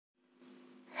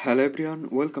Hello everyone,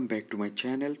 welcome back to my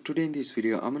channel. Today in this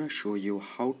video I'm gonna show you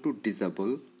how to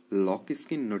disable lock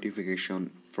screen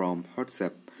notification from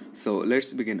WhatsApp. So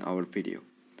let's begin our video.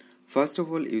 First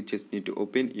of all, you just need to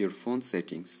open your phone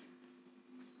settings.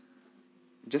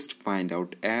 Just find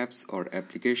out apps or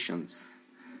applications.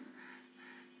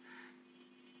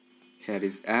 Here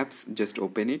is apps, just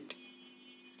open it.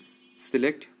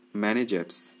 Select manage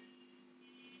apps.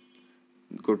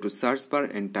 Go to search bar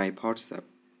and type WhatsApp.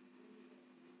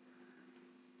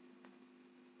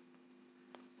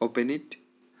 Open it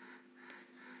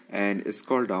and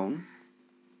scroll down.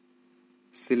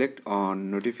 Select on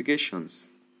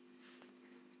notifications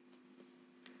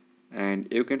and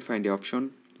you can find the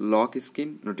option lock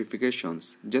screen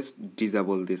notifications. Just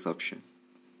disable this option.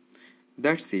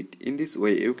 That's it. In this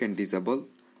way you can disable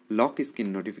lock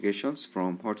screen notifications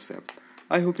from WhatsApp.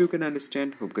 I hope you can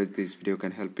understand. Hope guys this video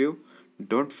can help you.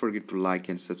 Don't forget to like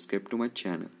and subscribe to my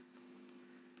channel.